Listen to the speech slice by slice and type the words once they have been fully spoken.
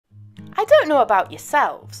I don't know about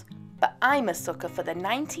yourselves, but I'm a sucker for the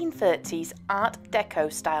 1930s Art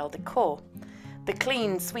Deco style decor. The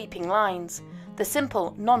clean, sweeping lines, the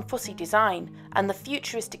simple, non-fussy design, and the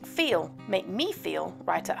futuristic feel make me feel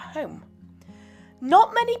right at home.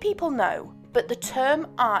 Not many people know, but the term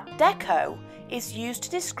Art Deco is used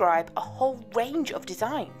to describe a whole range of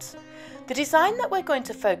designs. The design that we're going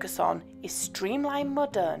to focus on is streamlined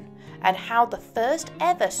modern, and how the first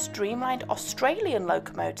ever streamlined Australian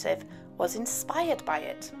locomotive was inspired by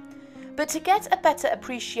it. But to get a better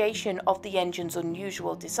appreciation of the engine's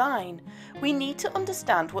unusual design, we need to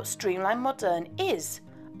understand what streamlined modern is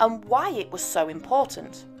and why it was so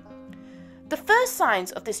important. The first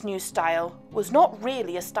signs of this new style was not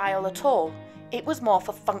really a style at all, it was more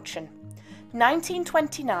for function.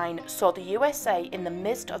 1929 saw the USA in the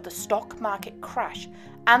midst of the stock market crash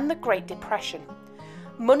and the Great Depression.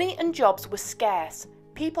 Money and jobs were scarce,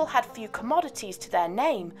 people had few commodities to their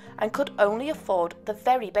name and could only afford the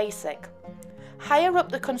very basic. Higher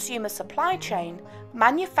up the consumer supply chain,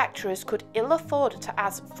 manufacturers could ill afford to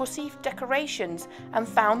add fussy decorations and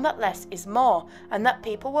found that less is more and that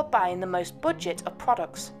people were buying the most budget of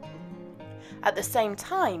products. At the same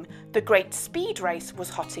time, the great speed race was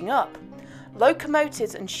hotting up.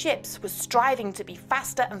 Locomotives and ships were striving to be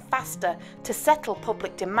faster and faster to settle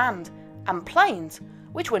public demand, and planes,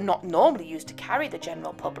 which were not normally used to carry the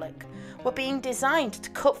general public, were being designed to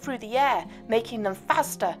cut through the air, making them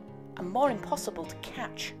faster and more impossible to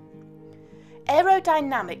catch.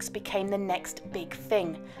 Aerodynamics became the next big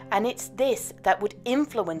thing, and it's this that would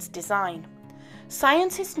influence design.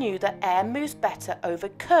 Scientists knew that air moves better over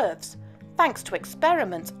curves, thanks to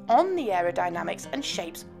experiments on the aerodynamics and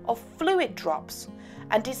shapes of fluid drops,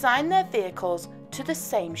 and designed their vehicles to the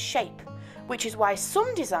same shape, which is why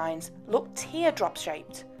some designs look teardrop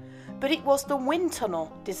shaped. But it was the wind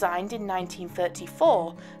tunnel, designed in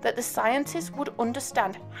 1934, that the scientists would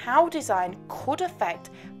understand how design could affect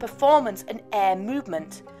performance and air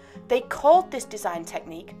movement. They called this design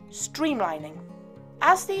technique streamlining.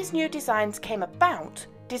 As these new designs came about,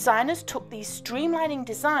 designers took these streamlining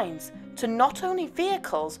designs to not only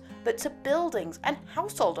vehicles, but to buildings and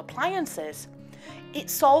household appliances. It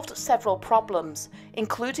solved several problems,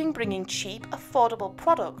 including bringing cheap, affordable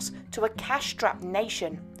products to a cash-strapped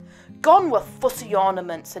nation. Gone were fussy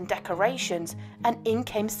ornaments and decorations, and in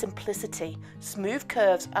came simplicity, smooth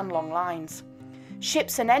curves and long lines.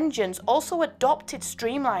 Ships and engines also adopted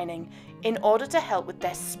streamlining in order to help with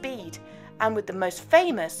their speed, and with the most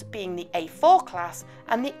famous being the A4 class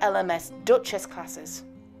and the LMS Duchess classes.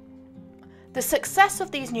 The success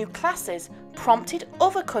of these new classes prompted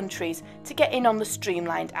other countries to get in on the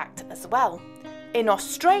Streamlined Act as well. In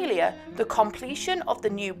Australia, the completion of the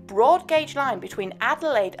new broad gauge line between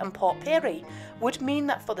Adelaide and Port Pirie would mean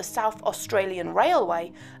that for the South Australian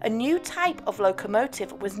Railway, a new type of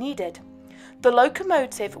locomotive was needed. The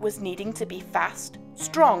locomotive was needing to be fast,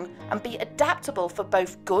 strong, and be adaptable for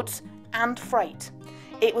both goods and freight.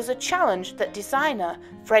 It was a challenge that designer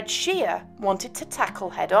Fred Scheer wanted to tackle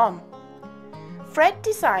head-on. Fred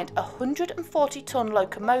designed a 140-ton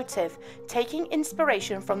locomotive, taking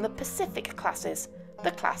inspiration from the Pacific classes,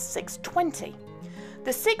 the Class 620.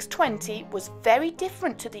 The 620 was very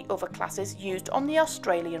different to the other classes used on the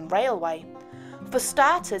Australian Railway. For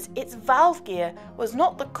starters, its valve gear was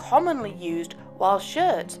not the commonly used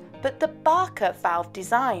Walschaerts, but the Barker valve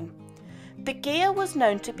design. The gear was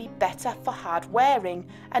known to be better for hard wearing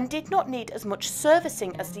and did not need as much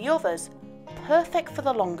servicing as the others, perfect for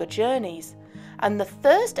the longer journeys. And the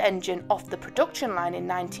first engine off the production line in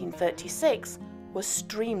 1936 was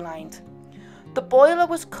streamlined. The boiler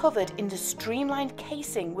was covered in the streamlined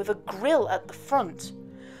casing with a grille at the front.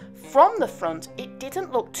 From the front, it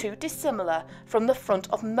didn't look too dissimilar from the front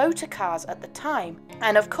of motor cars at the time,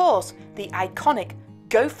 and of course the iconic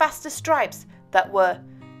Go Faster stripes that were,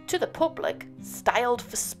 to the public, styled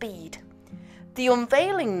for speed. The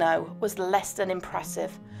unveiling, though, was less than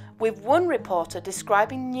impressive, with one reporter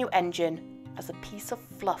describing the new engine as a piece of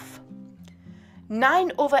fluff.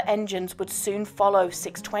 9 other engines would soon follow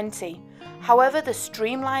 620. However, the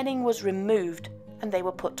streamlining was removed and they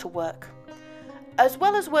were put to work. As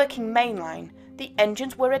well as working mainline, the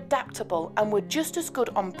engines were adaptable and were just as good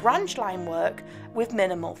on branch line work with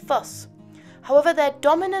minimal fuss. However, their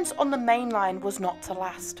dominance on the main line was not to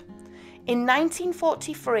last. In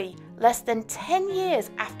 1943, less than 10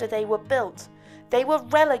 years after they were built, they were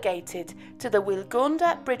relegated to the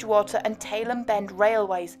Wilgunda, Bridgewater and Tailem Bend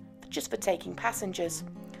railways just for taking passengers.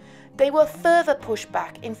 They were further pushed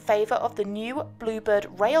back in favour of the new Bluebird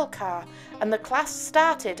rail car, and the class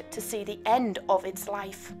started to see the end of its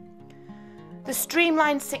life. The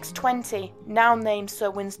streamlined 620, now named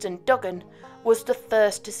Sir Winston Duggan, was the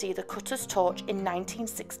first to see the cutter's torch in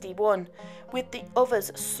 1961, with the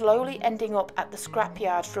others slowly ending up at the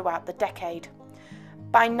scrapyard throughout the decade.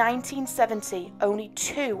 By 1970, only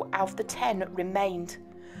 2 out of the 10 remained.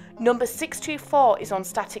 Number 624 is on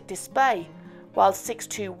static display, while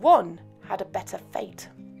 621 had a better fate.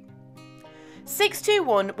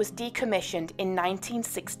 621 was decommissioned in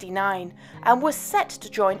 1969 and was set to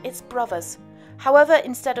join its brothers. However,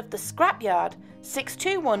 instead of the scrapyard,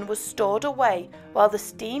 621 was stored away while the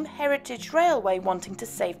Steam Heritage Railway, wanting to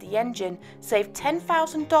save the engine, saved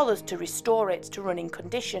 $10,000 to restore it to running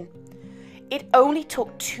condition. It only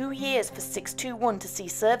took 2 years for 621 to see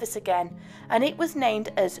service again, and it was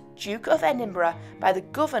named as Duke of Edinburgh by the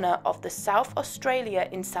Governor of the South Australia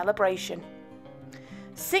in celebration.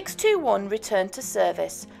 621 returned to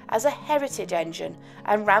service as a heritage engine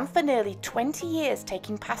and ran for nearly 20 years,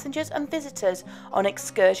 taking passengers and visitors on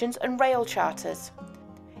excursions and rail charters.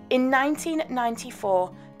 In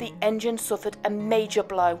 1994, the engine suffered a major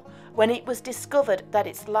blow when it was discovered that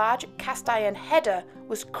its large cast iron header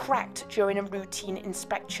was cracked during a routine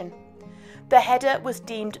inspection. The header was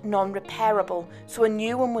deemed non-repairable, so a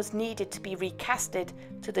new one was needed to be recasted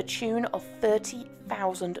to the tune of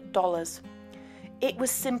 $30,000. It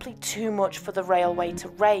was simply too much for the railway to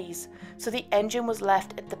raise, so the engine was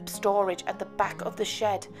left at the storage at the back of the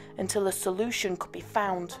shed until a solution could be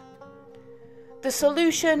found. The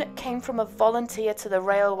solution came from a volunteer to the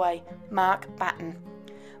railway, Mark Batten.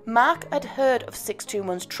 Mark had heard of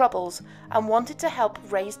 621's troubles and wanted to help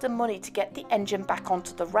raise the money to get the engine back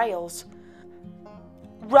onto the rails.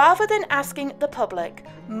 Rather than asking the public,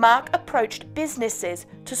 Mark approached businesses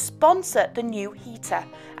to sponsor the new heater,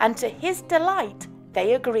 and to his delight,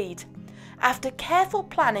 they agreed. After careful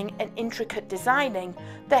planning and intricate designing,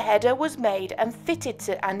 the header was made and fitted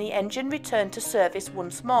to, and the engine returned to service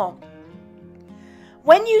once more.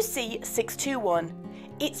 When you see 621,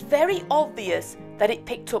 it's very obvious that it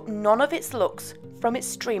picked up none of its looks from its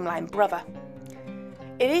streamlined brother.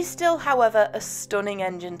 It is still, however, a stunning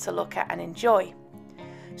engine to look at and enjoy.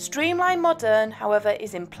 Streamline Modern, however,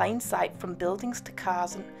 is in plain sight from buildings to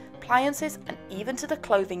cars and appliances and even to the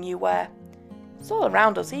clothing you wear. It's all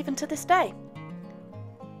around us even to this day.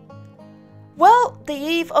 Well, the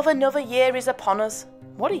eve of another year is upon us.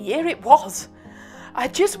 What a year it was! I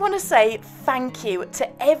just want to say thank you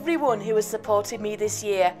to everyone who has supported me this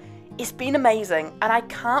year. It's been amazing, and I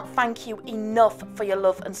can't thank you enough for your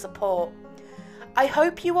love and support. I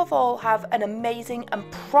hope you all have an amazing and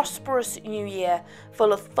prosperous new year,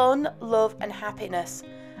 full of fun, love and happiness.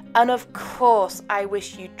 And of course, I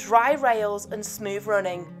wish you dry rails and smooth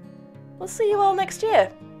running. We'll see you all next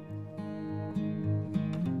year.